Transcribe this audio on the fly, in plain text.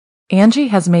Angie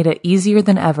has made it easier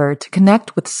than ever to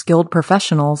connect with skilled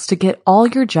professionals to get all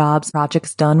your jobs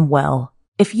projects done well.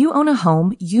 If you own a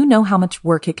home, you know how much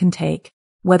work it can take,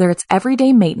 whether it's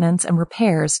everyday maintenance and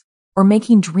repairs or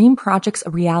making dream projects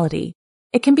a reality.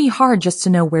 It can be hard just to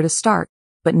know where to start,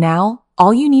 but now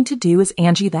all you need to do is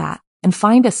Angie that and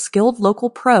find a skilled local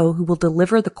pro who will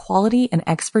deliver the quality and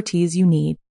expertise you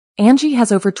need. Angie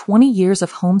has over 20 years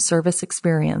of home service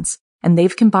experience, and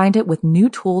they've combined it with new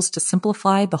tools to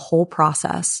simplify the whole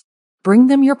process. Bring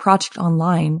them your project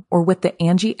online or with the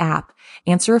Angie app,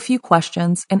 answer a few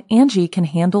questions, and Angie can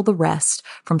handle the rest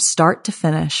from start to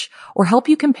finish or help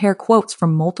you compare quotes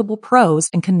from multiple pros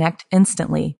and connect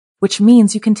instantly, which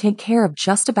means you can take care of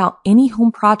just about any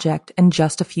home project in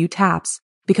just a few taps.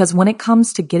 Because when it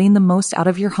comes to getting the most out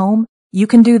of your home, you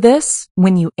can do this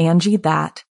when you Angie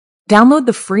that. Download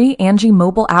the free Angie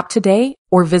mobile app today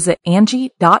or visit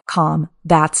Angie.com.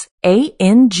 That's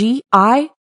ANGI.com.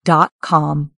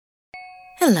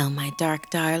 Hello, my dark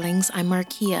darlings. I'm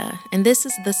Markia, and this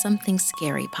is the Something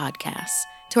Scary podcast.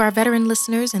 To our veteran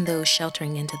listeners and those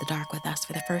sheltering into the dark with us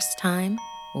for the first time,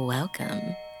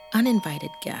 welcome.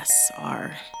 Uninvited guests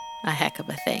are a heck of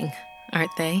a thing,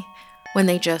 aren't they? When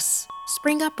they just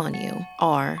spring up on you,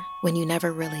 or when you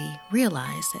never really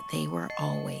realize that they were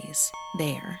always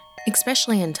there.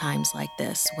 Especially in times like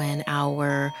this, when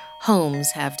our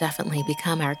homes have definitely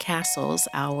become our castles,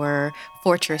 our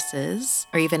fortresses,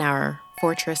 or even our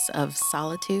fortress of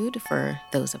solitude for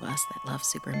those of us that love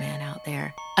Superman out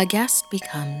there. A guest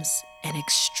becomes an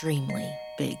extremely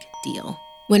big deal.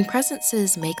 When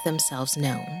presences make themselves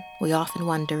known, we often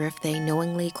wonder if they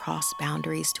knowingly cross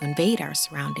boundaries to invade our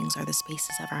surroundings or the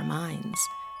spaces of our minds.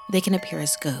 They can appear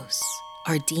as ghosts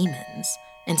or demons,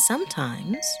 and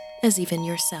sometimes as even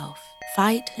yourself.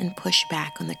 Fight and push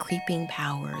back on the creeping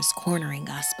powers cornering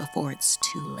us before it's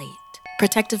too late.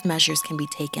 Protective measures can be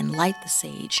taken. Light the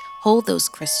sage, hold those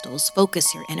crystals,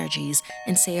 focus your energies,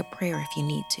 and say a prayer if you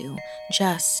need to.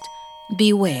 Just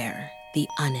beware the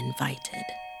uninvited.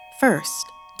 First,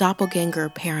 doppelganger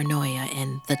paranoia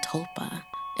in the Tulpa,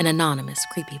 an anonymous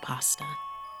creepypasta.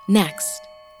 Next,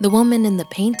 the woman in the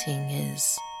painting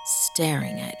is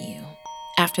staring at you.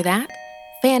 After that,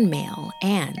 fan mail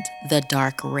and the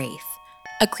Dark Wraith,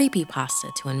 a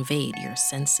creepypasta to invade your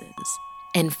senses.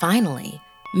 And finally,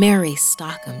 Mary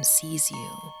Stockum sees you.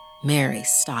 Mary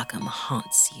Stockum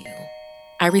haunts you.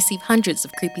 I receive hundreds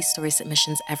of creepy story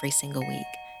submissions every single week.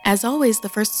 As always, the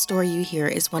first story you hear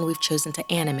is one we've chosen to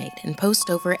animate and post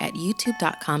over at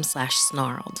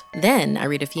youtube.com/snarled. Then I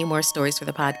read a few more stories for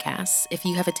the podcast. If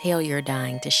you have a tale you're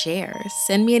dying to share,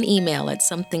 send me an email at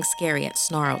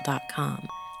somethingscary@snarled.com.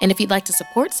 And if you'd like to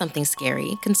support Something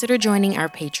Scary, consider joining our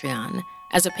Patreon.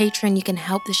 As a patron, you can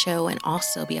help the show and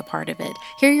also be a part of it.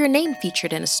 Hear your name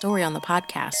featured in a story on the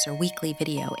podcast or weekly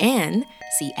video, and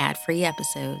see ad-free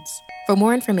episodes. For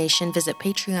more information, visit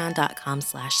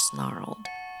patreon.com/snarled.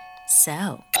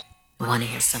 So, want to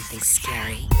hear something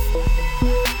scary?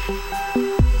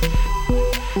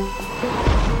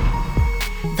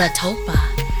 The Tulpa.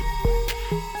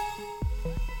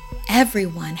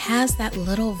 Everyone has that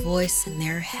little voice in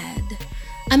their head.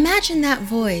 Imagine that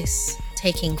voice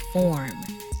taking form.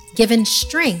 Given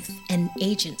strength and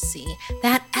agency,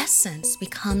 that essence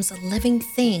becomes a living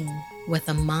thing with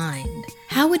a mind.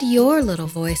 How would your little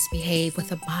voice behave with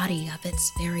a body of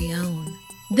its very own?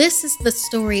 This is the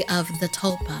story of the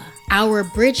Tulpa, our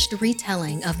abridged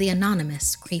retelling of the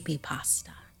anonymous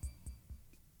creepypasta.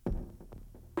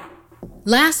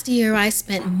 Last year, I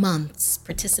spent months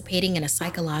participating in a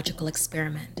psychological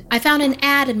experiment. I found an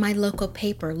ad in my local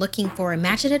paper looking for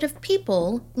imaginative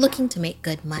people looking to make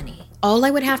good money. All I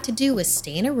would have to do was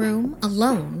stay in a room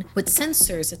alone with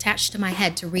sensors attached to my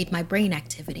head to read my brain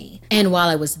activity. And while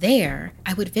I was there,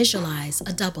 I would visualize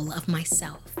a double of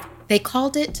myself. They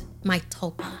called it my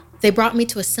Tulpa. They brought me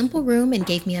to a simple room and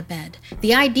gave me a bed.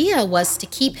 The idea was to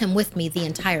keep him with me the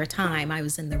entire time I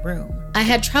was in the room. I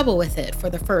had trouble with it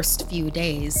for the first few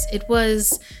days. It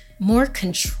was more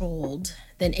controlled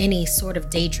than any sort of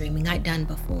daydreaming I'd done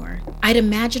before. I'd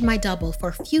imagine my double for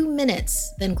a few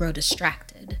minutes, then grow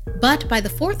distracted. But by the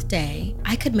fourth day,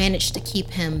 I could manage to keep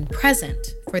him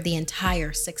present for the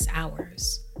entire 6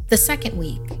 hours. The second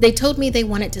week, they told me they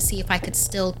wanted to see if I could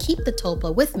still keep the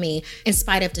Tulpa with me in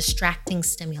spite of distracting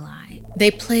stimuli. They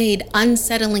played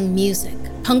unsettling music,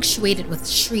 punctuated with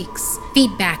shrieks,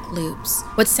 feedback loops,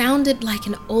 what sounded like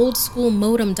an old school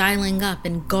modem dialing up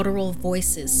and guttural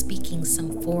voices speaking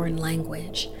some foreign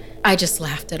language. I just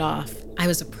laughed it off. I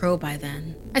was a pro by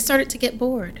then. I started to get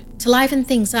bored. To liven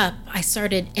things up, I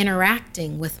started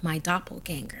interacting with my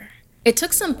doppelganger. It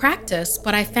took some practice,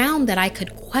 but I found that I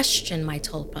could question my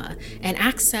Tulpa and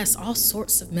access all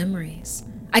sorts of memories.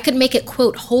 I could make it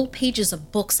quote whole pages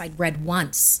of books I'd read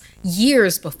once,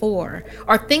 years before,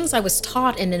 or things I was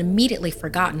taught and immediately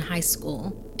forgot in high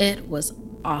school. It was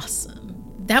awesome.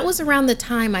 That was around the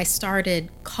time I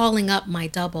started calling up my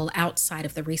double outside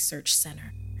of the research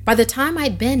center. By the time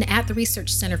I'd been at the research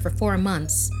center for 4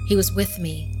 months, he was with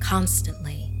me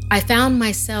constantly. I found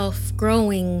myself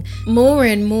growing more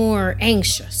and more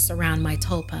anxious around my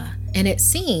Tulpa, and it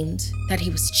seemed that he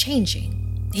was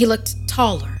changing. He looked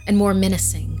taller and more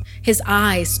menacing. His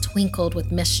eyes twinkled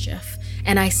with mischief,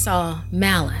 and I saw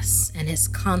malice in his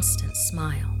constant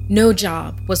smile. No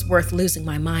job was worth losing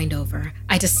my mind over,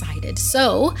 I decided.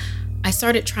 So I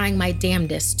started trying my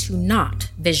damnedest to not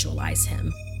visualize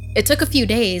him. It took a few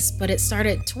days, but it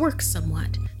started to work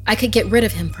somewhat. I could get rid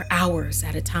of him for hours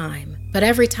at a time, but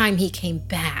every time he came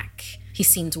back, he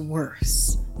seemed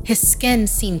worse. His skin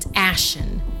seemed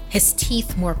ashen, his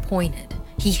teeth more pointed.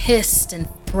 He hissed and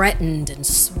threatened and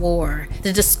swore.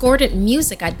 The discordant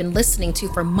music I'd been listening to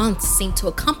for months seemed to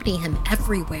accompany him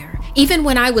everywhere. Even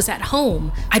when I was at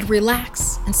home, I'd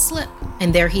relax and slip,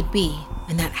 and there he'd be,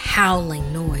 and that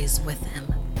howling noise with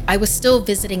him. I was still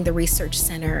visiting the research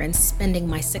center and spending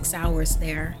my 6 hours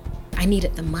there. I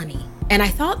needed the money. And I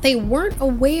thought they weren't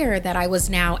aware that I was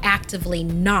now actively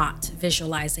not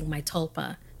visualizing my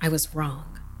Tulpa. I was wrong.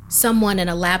 Someone in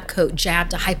a lab coat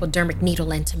jabbed a hypodermic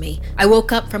needle into me. I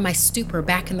woke up from my stupor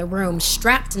back in the room,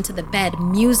 strapped into the bed,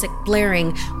 music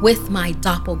blaring, with my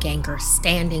doppelganger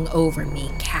standing over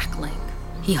me, cackling.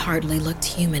 He hardly looked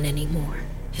human anymore.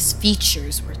 His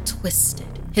features were twisted.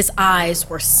 His eyes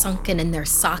were sunken in their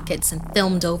sockets and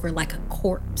filmed over like a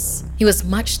corpse. He was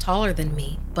much taller than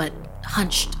me, but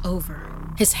hunched over.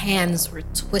 His hands were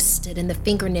twisted and the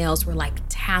fingernails were like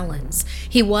talons.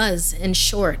 He was, in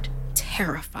short,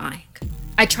 terrifying.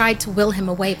 I tried to will him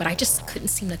away, but I just couldn't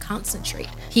seem to concentrate.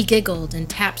 He giggled and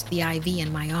tapped the IV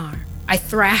in my arm. I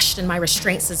thrashed in my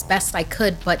restraints as best I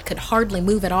could, but could hardly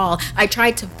move at all. I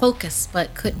tried to focus,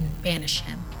 but couldn't banish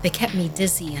him. They kept me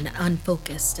dizzy and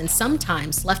unfocused, and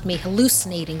sometimes left me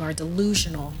hallucinating or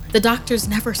delusional. The doctors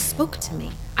never spoke to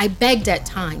me. I begged at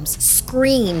times,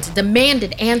 screamed,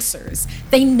 demanded answers.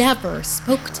 They never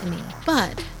spoke to me,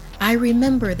 but I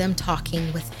remember them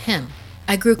talking with him.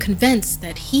 I grew convinced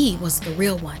that he was the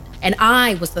real one, and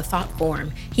I was the thought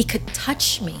form. He could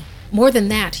touch me. More than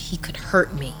that, he could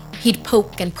hurt me. He'd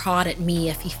poke and prod at me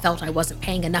if he felt I wasn't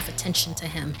paying enough attention to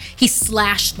him. He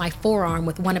slashed my forearm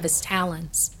with one of his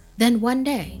talons. Then one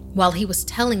day, while he was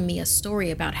telling me a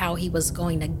story about how he was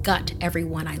going to gut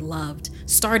everyone I loved,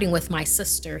 starting with my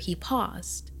sister, he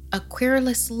paused. A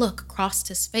querulous look crossed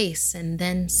his face and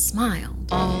then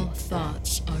smiled. "All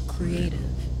thoughts are creative,"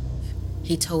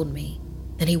 he told me.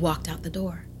 Then he walked out the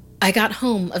door. I got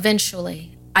home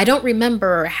eventually. I don't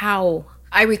remember how.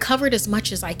 I recovered as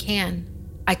much as I can.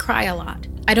 I cry a lot.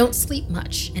 I don't sleep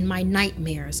much, and my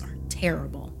nightmares are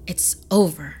terrible. It's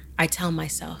over, I tell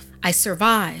myself. I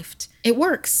survived. It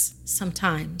works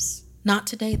sometimes. Not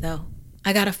today, though.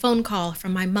 I got a phone call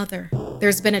from my mother.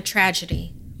 There's been a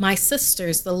tragedy. My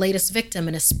sister's the latest victim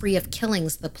in a spree of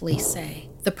killings, the police say.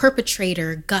 The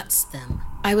perpetrator guts them.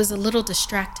 I was a little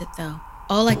distracted, though.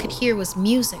 All I could hear was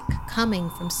music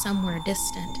coming from somewhere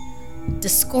distant.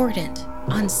 Discordant,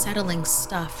 unsettling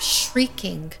stuff,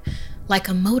 shrieking like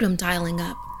a modem dialing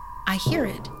up. I hear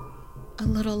it a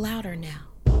little louder now.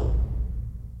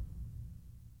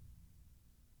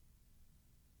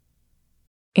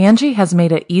 Angie has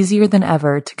made it easier than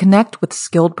ever to connect with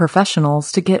skilled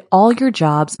professionals to get all your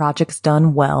jobs projects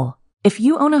done well. If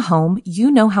you own a home, you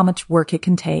know how much work it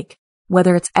can take,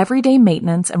 whether it's everyday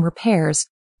maintenance and repairs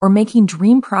or making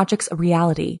dream projects a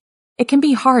reality. It can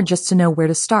be hard just to know where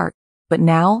to start, but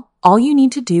now all you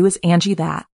need to do is Angie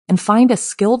that and find a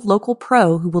skilled local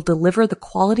pro who will deliver the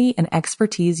quality and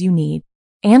expertise you need.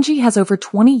 Angie has over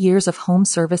 20 years of home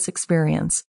service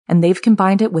experience, and they've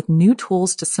combined it with new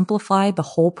tools to simplify the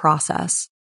whole process.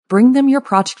 Bring them your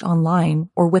project online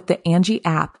or with the Angie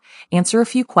app, answer a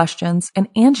few questions, and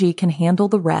Angie can handle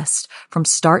the rest from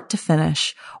start to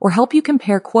finish, or help you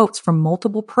compare quotes from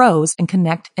multiple pros and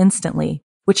connect instantly,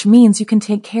 which means you can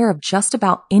take care of just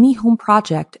about any home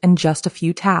project in just a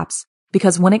few taps.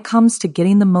 Because when it comes to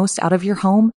getting the most out of your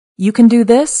home, you can do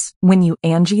this when you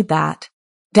Angie that.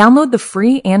 Download the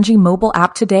free Angie mobile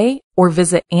app today or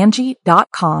visit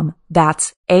Angie.com.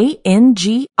 That's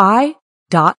ANGI.com.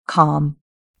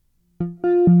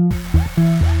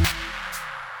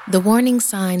 The warning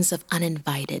signs of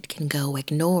Uninvited can go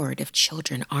ignored if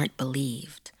children aren't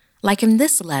believed. Like in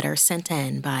this letter sent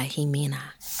in by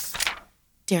Jimena.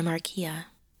 Dear Marquia,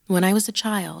 When I was a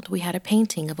child, we had a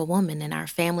painting of a woman in our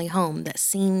family home that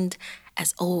seemed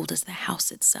as old as the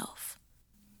house itself.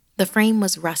 The frame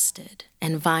was rusted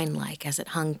and vine-like as it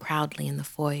hung proudly in the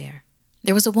foyer.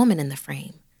 There was a woman in the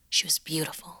frame. She was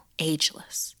beautiful,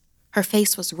 ageless. Her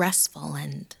face was restful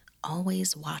and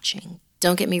always watching.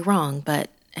 Don't get me wrong, but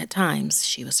at times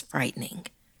she was frightening.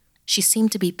 She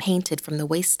seemed to be painted from the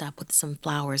waist up with some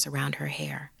flowers around her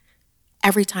hair.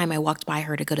 Every time I walked by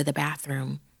her to go to the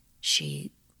bathroom,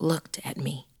 she looked at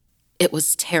me. It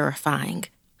was terrifying.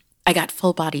 I got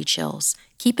full-body chills.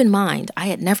 Keep in mind, I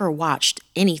had never watched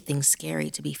anything scary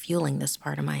to be fueling this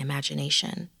part of my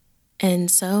imagination.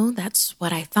 And so that's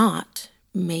what I thought.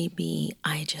 Maybe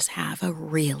I just have a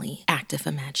really active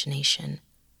imagination.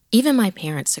 Even my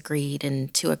parents agreed,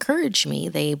 and to encourage me,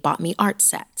 they bought me art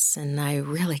sets, and I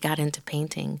really got into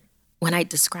painting. When I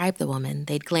described the woman,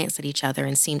 they'd glance at each other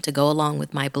and seem to go along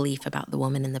with my belief about the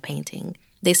woman in the painting.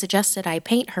 They suggested I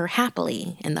paint her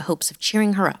happily in the hopes of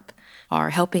cheering her up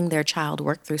or helping their child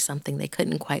work through something they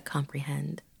couldn't quite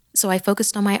comprehend. So I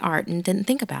focused on my art and didn't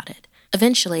think about it.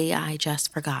 Eventually, I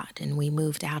just forgot, and we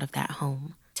moved out of that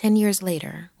home. 10 years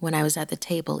later, when I was at the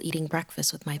table eating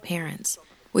breakfast with my parents,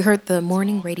 we heard the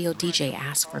morning radio DJ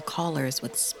ask for callers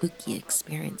with spooky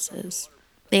experiences.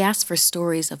 They asked for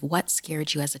stories of what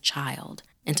scared you as a child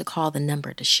and to call the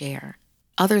number to share.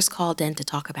 Others called in to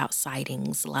talk about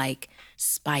sightings like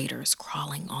spiders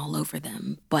crawling all over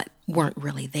them, but weren't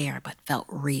really there but felt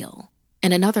real.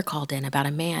 And another called in about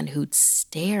a man who'd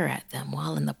stare at them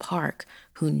while in the park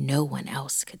who no one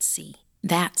else could see.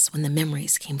 That's when the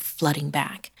memories came flooding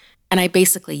back, and I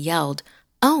basically yelled,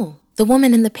 "Oh, the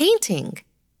woman in the painting!"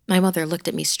 My mother looked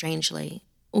at me strangely.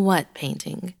 "What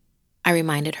painting?" I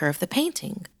reminded her of the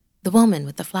painting, the woman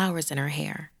with the flowers in her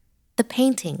hair. The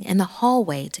painting in the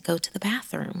hallway to go to the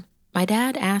bathroom. My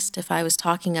dad asked if I was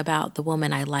talking about the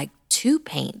woman I liked to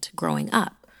paint growing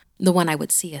up, the one I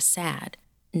would see as sad.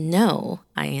 No,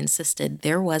 I insisted,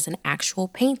 there was an actual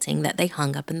painting that they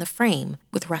hung up in the frame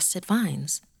with rusted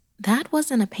vines. That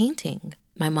wasn't a painting,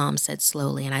 my mom said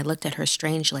slowly, and I looked at her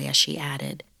strangely as she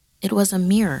added, "It was a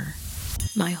mirror."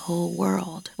 My whole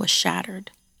world was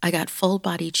shattered. I got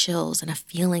full-body chills and a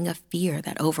feeling of fear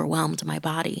that overwhelmed my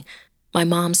body. My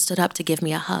mom stood up to give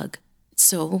me a hug.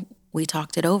 So we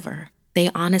talked it over.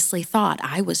 They honestly thought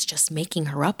I was just making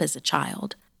her up as a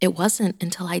child. It wasn't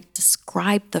until I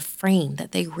described the frame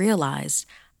that they realized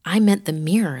I meant the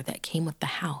mirror that came with the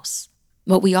house.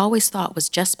 What we always thought was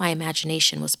just my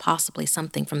imagination was possibly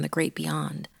something from the great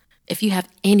beyond. If you have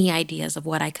any ideas of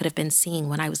what I could have been seeing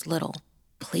when I was little,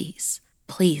 please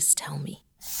tell me.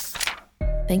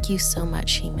 Thank you so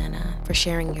much, Jimena, for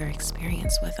sharing your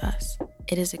experience with us.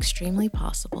 It is extremely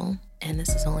possible, and this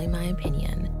is only my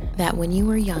opinion, that when you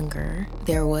were younger,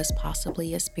 there was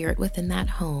possibly a spirit within that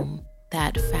home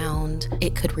that found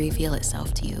it could reveal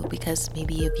itself to you because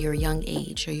maybe of your young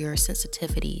age or your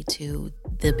sensitivity to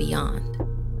the beyond.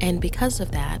 And because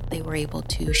of that, they were able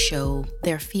to show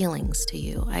their feelings to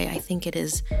you. I think it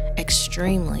is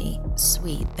extremely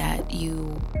sweet that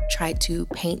you tried to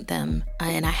paint them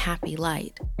in a happy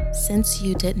light. Since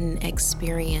you didn't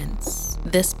experience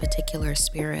this particular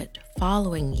spirit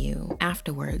following you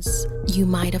afterwards, you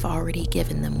might have already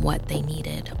given them what they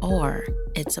needed, or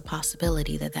it's a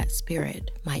possibility that that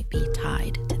spirit might be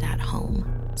tied to that home.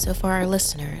 So for our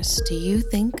listeners, do you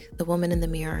think the woman in the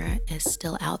mirror is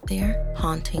still out there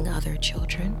haunting other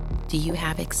children? Do you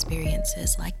have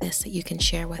experiences like this that you can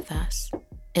share with us?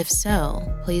 If so,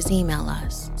 please email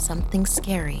us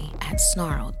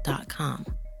somethingscary@snarled.com.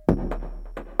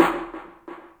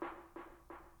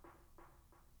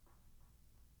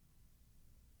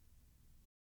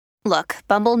 Look,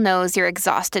 Bumble knows you're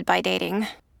exhausted by dating.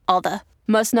 All the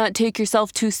must not take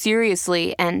yourself too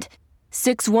seriously and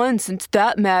 6'1" since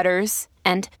that matters.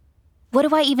 And what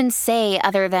do I even say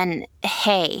other than,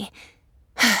 hey?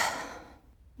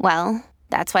 Well,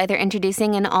 that's why they're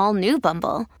introducing an all-new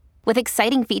Bumble with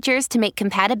exciting features to make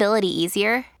compatibility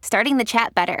easier, starting the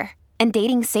chat better, and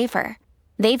dating safer.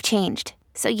 They've changed,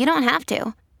 so you don't have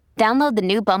to. Download the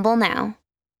new Bumble now.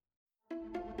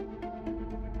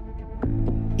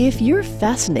 If you're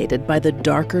fascinated by the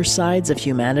darker sides of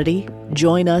humanity,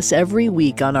 join us every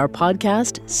week on our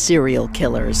podcast, Serial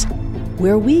Killers,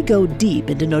 where we go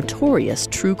deep into notorious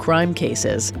true crime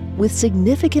cases. With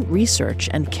significant research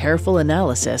and careful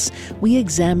analysis, we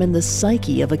examine the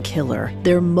psyche of a killer,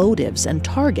 their motives and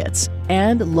targets,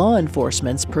 and law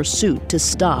enforcement's pursuit to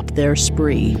stop their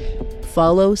spree.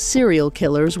 Follow Serial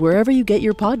Killers wherever you get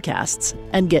your podcasts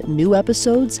and get new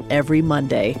episodes every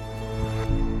Monday.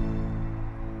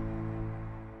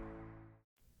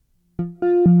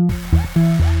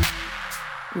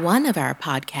 One of our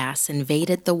podcasts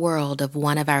invaded the world of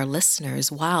one of our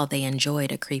listeners while they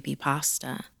enjoyed a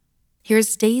creepypasta.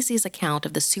 Here's Daisy's account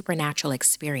of the supernatural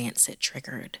experience it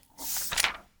triggered.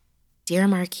 Dear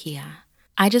Markia,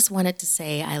 I just wanted to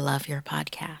say I love your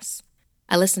podcast.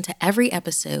 I listen to every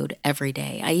episode every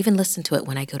day. I even listen to it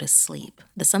when I go to sleep.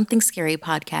 The Something Scary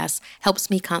podcast helps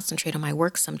me concentrate on my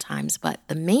work sometimes, but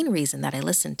the main reason that I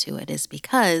listen to it is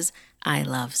because I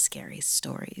love scary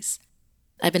stories.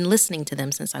 I've been listening to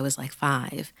them since I was like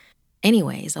 5.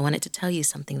 Anyways, I wanted to tell you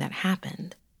something that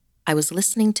happened. I was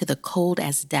listening to the Cold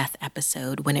as Death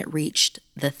episode when it reached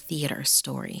the theater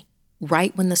story.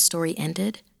 Right when the story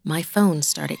ended, my phone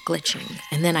started glitching,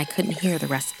 and then I couldn't hear the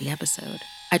rest of the episode.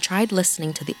 I tried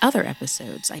listening to the other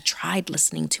episodes. I tried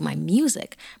listening to my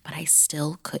music, but I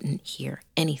still couldn't hear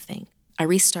anything. I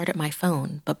restarted my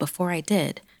phone, but before I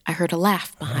did, I heard a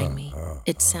laugh behind me.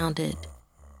 It sounded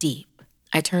deep.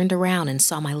 I turned around and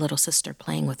saw my little sister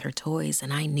playing with her toys,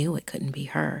 and I knew it couldn't be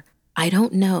her. I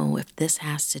don't know if this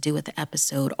has to do with the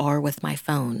episode or with my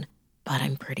phone, but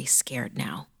I'm pretty scared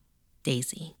now.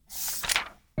 Daisy.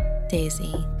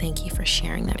 Daisy, thank you for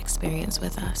sharing that experience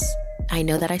with us. I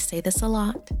know that I say this a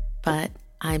lot, but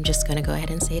I'm just going to go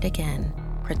ahead and say it again.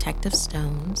 Protective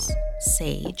stones,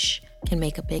 sage, can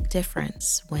make a big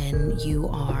difference when you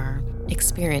are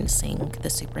experiencing the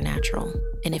supernatural.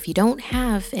 And if you don't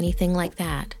have anything like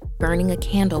that, burning a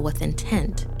candle with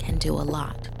intent can do a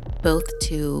lot, both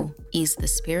to ease the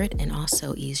spirit and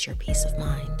also ease your peace of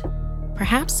mind.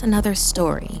 Perhaps another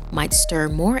story might stir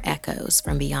more echoes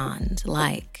from beyond,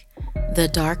 like the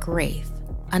Dark Wraith,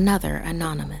 another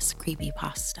anonymous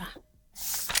creepypasta.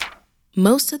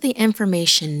 Most of the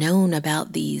information known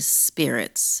about these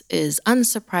spirits is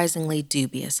unsurprisingly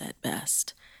dubious at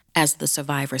best, as the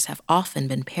survivors have often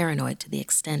been paranoid to the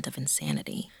extent of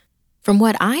insanity. From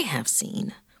what I have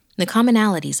seen, the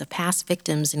commonalities of past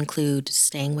victims include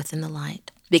staying within the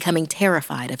light, becoming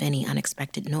terrified of any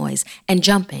unexpected noise, and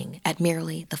jumping at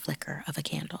merely the flicker of a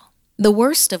candle. The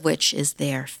worst of which is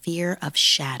their fear of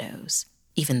shadows,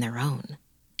 even their own.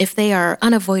 If they are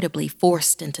unavoidably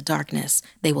forced into darkness,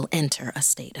 they will enter a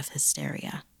state of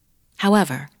hysteria.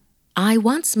 However, I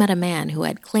once met a man who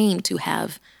had claimed to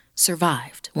have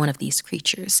survived one of these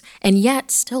creatures and yet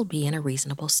still be in a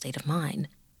reasonable state of mind.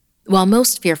 While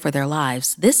most fear for their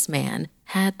lives, this man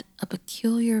had a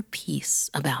peculiar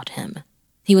peace about him.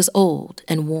 He was old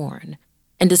and worn,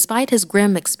 and despite his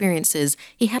grim experiences,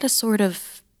 he had a sort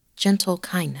of gentle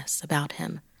kindness about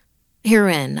him.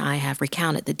 Herein I have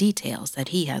recounted the details that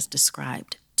he has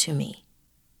described to me.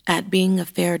 At being a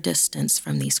fair distance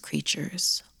from these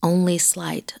creatures, only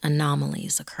slight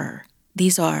anomalies occur.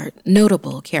 These are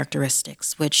notable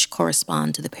characteristics which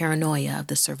correspond to the paranoia of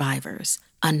the survivors,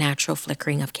 unnatural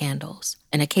flickering of candles,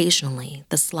 and occasionally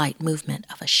the slight movement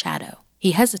of a shadow.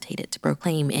 He hesitated to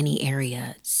proclaim any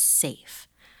area safe,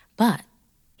 but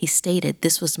he stated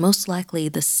this was most likely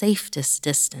the safest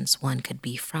distance one could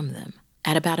be from them.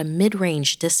 At about a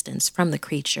mid-range distance from the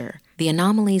creature, the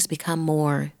anomalies become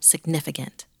more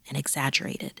significant and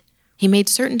exaggerated. He made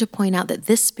certain to point out that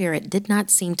this spirit did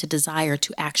not seem to desire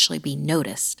to actually be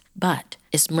noticed, but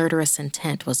its murderous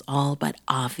intent was all but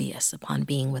obvious upon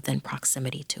being within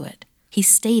proximity to it. He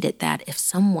stated that if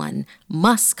someone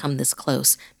must come this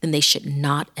close, then they should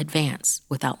not advance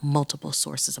without multiple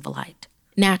sources of light.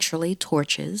 Naturally,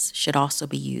 torches should also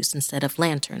be used instead of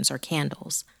lanterns or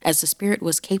candles, as the spirit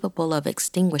was capable of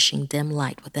extinguishing dim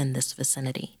light within this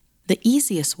vicinity. The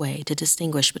easiest way to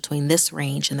distinguish between this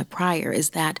range and the prior is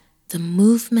that the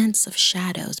movements of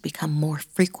shadows become more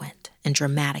frequent and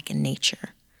dramatic in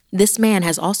nature. This man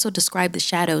has also described the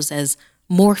shadows as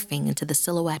morphing into the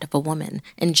silhouette of a woman,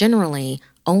 and generally,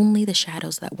 only the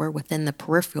shadows that were within the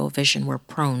peripheral vision were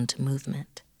prone to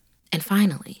movement. And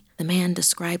finally, the man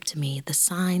described to me the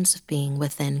signs of being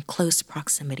within close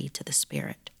proximity to the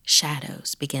spirit.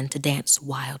 Shadows begin to dance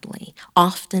wildly,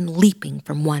 often leaping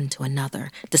from one to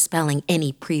another, dispelling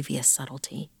any previous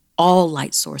subtlety. All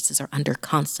light sources are under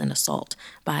constant assault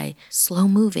by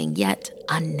slow-moving yet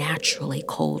unnaturally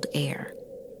cold air,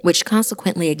 which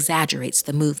consequently exaggerates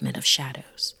the movement of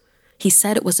shadows. He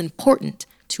said it was important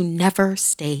to never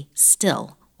stay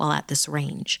still while at this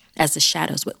range, as the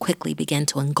shadows would quickly begin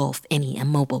to engulf any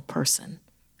immobile person.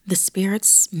 The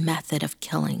spirit's method of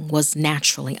killing was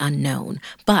naturally unknown,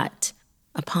 but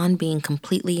upon being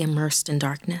completely immersed in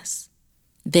darkness,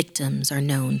 victims are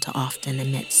known to often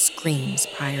emit screams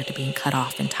prior to being cut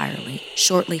off entirely,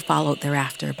 shortly followed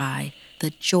thereafter by the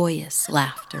joyous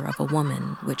laughter of a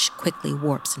woman which quickly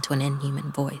warps into an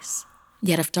inhuman voice.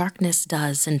 Yet if darkness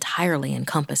does entirely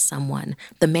encompass someone,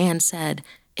 the man said,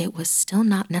 it was still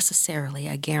not necessarily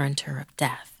a guarantor of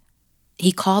death.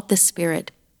 He called the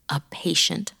spirit a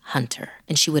patient hunter,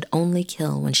 and she would only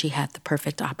kill when she had the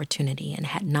perfect opportunity and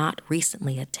had not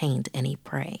recently attained any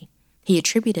prey. He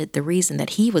attributed the reason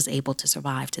that he was able to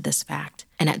survive to this fact,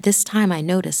 and at this time I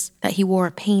noticed that he wore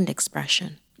a pained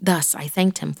expression. Thus, I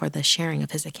thanked him for the sharing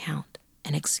of his account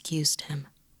and excused him.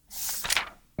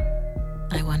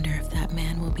 I wonder if that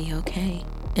man will be okay,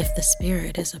 if the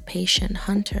spirit is a patient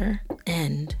hunter,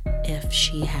 and if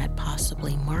she had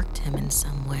possibly marked him in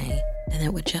some way, then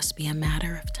it would just be a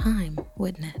matter of time,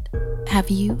 wouldn't it? Have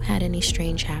you had any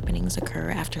strange happenings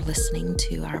occur after listening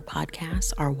to our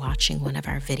podcast or watching one of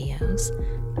our videos?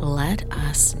 Let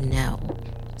us know.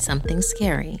 Something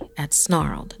scary at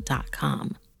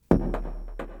snarled.com.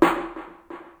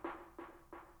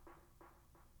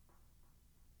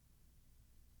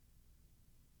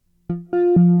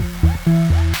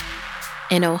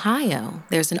 In Ohio,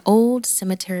 there's an old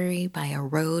cemetery by a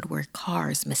road where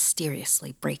cars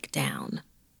mysteriously break down.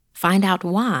 Find out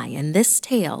why in this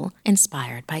tale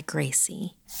inspired by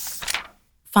Gracie.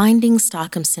 Finding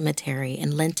Stockum Cemetery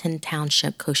in Linton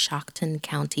Township, Coshocton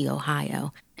County,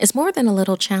 Ohio, is more than a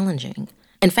little challenging.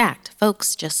 In fact,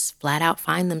 folks just flat out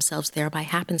find themselves there by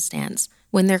happenstance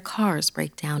when their cars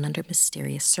break down under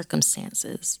mysterious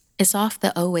circumstances. It's off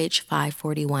the OH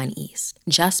 541 East,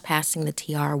 just passing the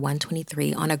TR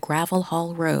 123 on a gravel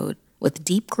haul road with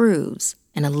deep grooves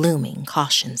and a looming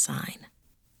caution sign.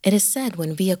 It is said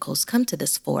when vehicles come to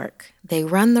this fork, they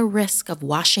run the risk of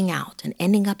washing out and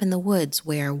ending up in the woods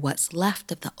where what's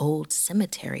left of the old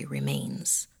cemetery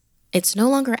remains. It's no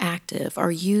longer active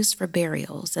or used for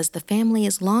burials as the family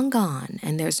is long gone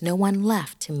and there's no one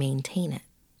left to maintain it.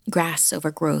 Grass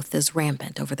overgrowth is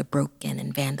rampant over the broken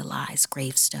and vandalized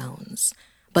gravestones,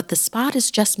 but the spot is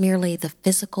just merely the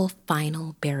physical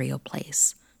final burial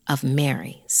place of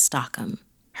Mary Stockum.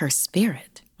 Her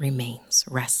spirit remains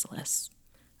restless.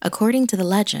 According to the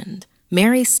legend,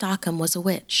 Mary Stockum was a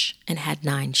witch and had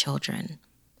 9 children.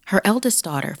 Her eldest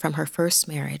daughter from her first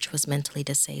marriage was mentally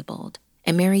disabled,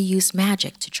 and Mary used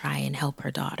magic to try and help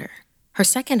her daughter. Her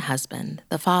second husband,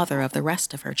 the father of the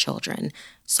rest of her children,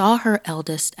 saw her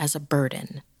eldest as a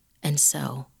burden, and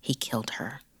so he killed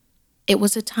her. It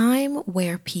was a time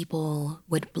where people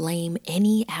would blame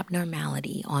any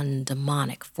abnormality on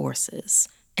demonic forces,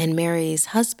 and Mary's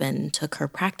husband took her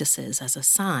practices as a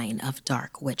sign of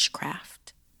dark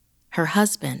witchcraft. Her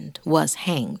husband was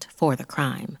hanged for the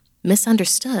crime.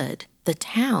 Misunderstood, the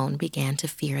town began to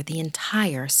fear the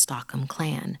entire Stockum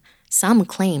clan. Some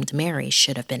claimed Mary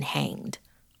should have been hanged,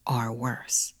 or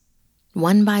worse.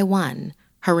 One by one,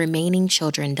 her remaining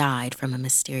children died from a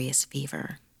mysterious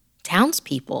fever.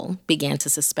 Townspeople began to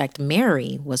suspect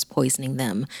Mary was poisoning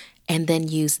them and then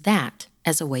used that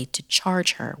as a way to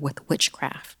charge her with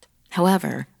witchcraft.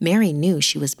 However, Mary knew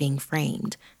she was being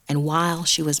framed, and while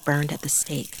she was burned at the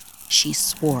stake, she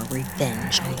swore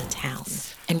revenge on the town.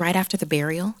 And right after the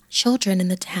burial, children in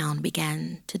the town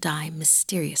began to die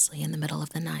mysteriously in the middle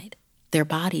of the night. Their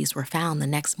bodies were found the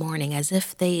next morning as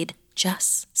if they'd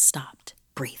just stopped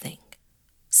breathing.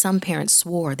 Some parents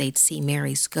swore they'd see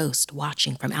Mary's ghost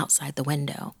watching from outside the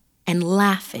window and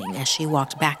laughing as she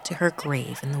walked back to her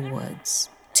grave in the woods.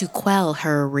 To quell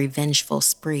her revengeful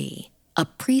spree, a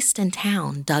priest in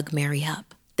town dug Mary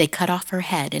up. They cut off her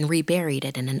head and reburied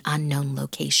it in an unknown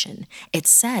location. It's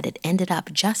said it ended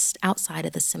up just outside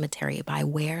of the cemetery by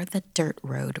where the dirt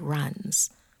road runs.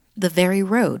 The very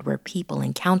road where people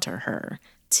encounter her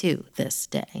to this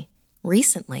day.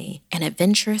 Recently, an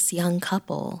adventurous young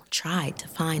couple tried to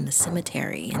find the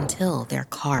cemetery until their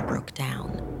car broke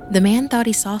down. The man thought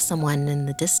he saw someone in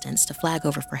the distance to flag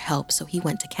over for help, so he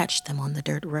went to catch them on the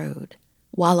dirt road.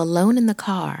 While alone in the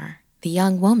car, the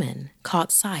young woman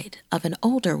caught sight of an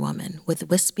older woman with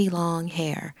wispy long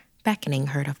hair beckoning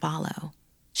her to follow.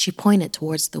 She pointed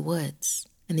towards the woods,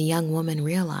 and the young woman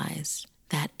realized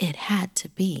that it had to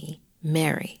be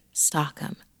Mary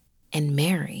Stockum, and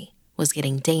Mary was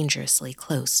getting dangerously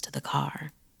close to the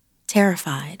car.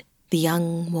 Terrified, the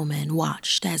young woman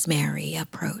watched as Mary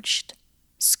approached,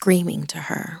 screaming to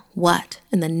her, "What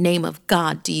in the name of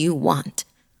God do you want?"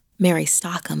 Mary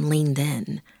Stockum leaned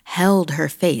in, held her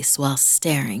face while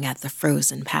staring at the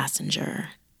frozen passenger.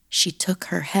 She took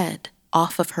her head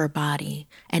off of her body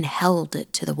and held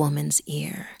it to the woman's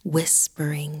ear,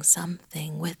 whispering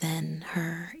something within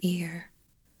her ear.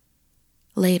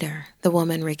 Later, the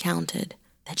woman recounted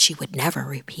that she would never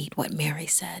repeat what Mary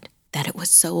said, that it was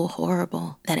so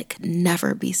horrible that it could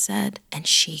never be said, and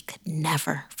she could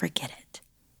never forget it.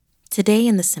 Today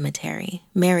in the cemetery,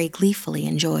 Mary gleefully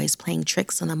enjoys playing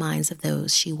tricks on the minds of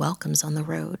those she welcomes on the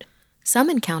road. Some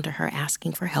encounter her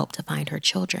asking for help to find her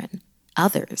children.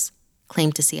 Others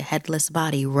claim to see a headless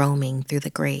body roaming through the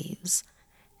graves.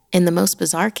 In the most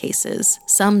bizarre cases,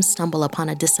 some stumble upon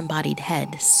a disembodied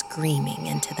head screaming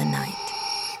into the night.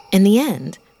 In the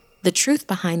end, the truth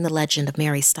behind the legend of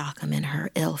Mary Stockum and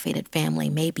her ill-fated family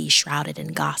may be shrouded in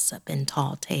gossip and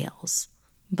tall tales.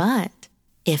 But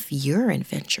if you're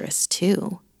adventurous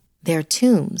too, their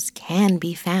tombs can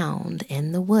be found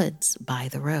in the woods by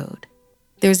the road.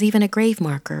 There's even a grave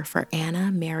marker for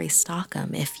Anna Mary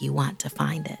Stockum if you want to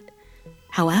find it.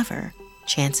 However,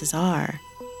 chances are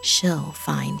she'll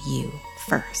find you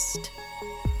first.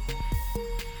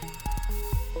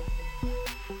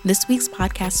 This week's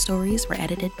podcast stories were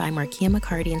edited by Markia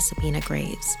McCarty and Sabina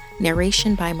Graves.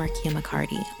 Narration by Markia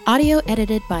McCarty. Audio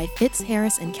edited by Fitz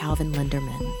Harris and Calvin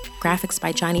Linderman. Graphics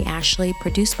by Johnny Ashley.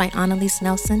 Produced by Annalise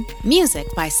Nelson. Music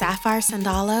by Sapphire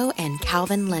Sandalo and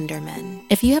Calvin Linderman.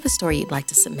 If you have a story you'd like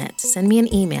to submit, send me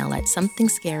an email at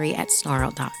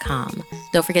somethingscary@snarled.com.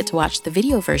 Don't forget to watch the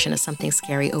video version of Something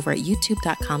Scary over at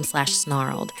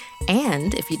youtube.com/snarled.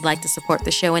 And if you'd like to support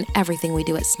the show and everything we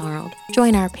do at Snarled,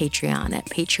 join our Patreon at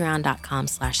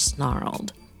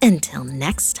patreon.com/snarled. Until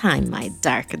next time, my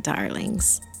dark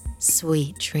darlings,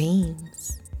 sweet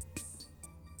dreams.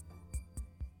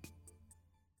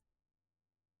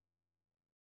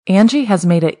 Angie has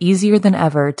made it easier than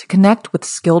ever to connect with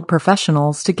skilled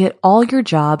professionals to get all your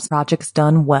jobs projects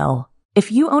done well.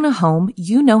 If you own a home,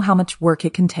 you know how much work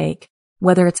it can take,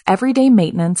 whether it's everyday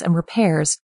maintenance and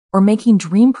repairs or making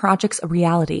dream projects a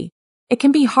reality. It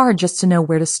can be hard just to know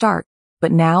where to start,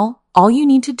 but now all you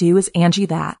need to do is Angie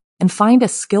that and find a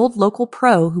skilled local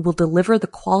pro who will deliver the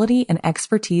quality and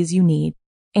expertise you need.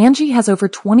 Angie has over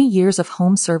 20 years of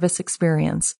home service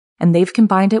experience, and they've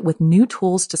combined it with new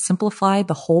tools to simplify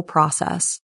the whole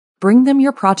process. Bring them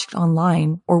your project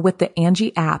online or with the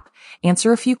Angie app,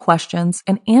 answer a few questions,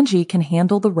 and Angie can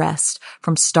handle the rest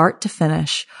from start to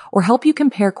finish, or help you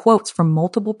compare quotes from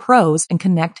multiple pros and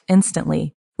connect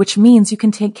instantly, which means you can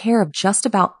take care of just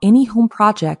about any home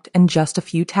project in just a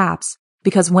few taps.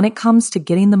 Because when it comes to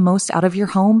getting the most out of your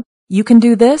home, you can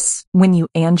do this when you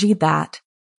Angie that.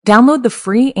 Download the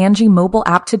free Angie mobile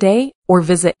app today or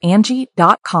visit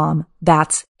Angie.com.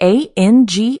 That's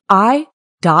ANGI.com.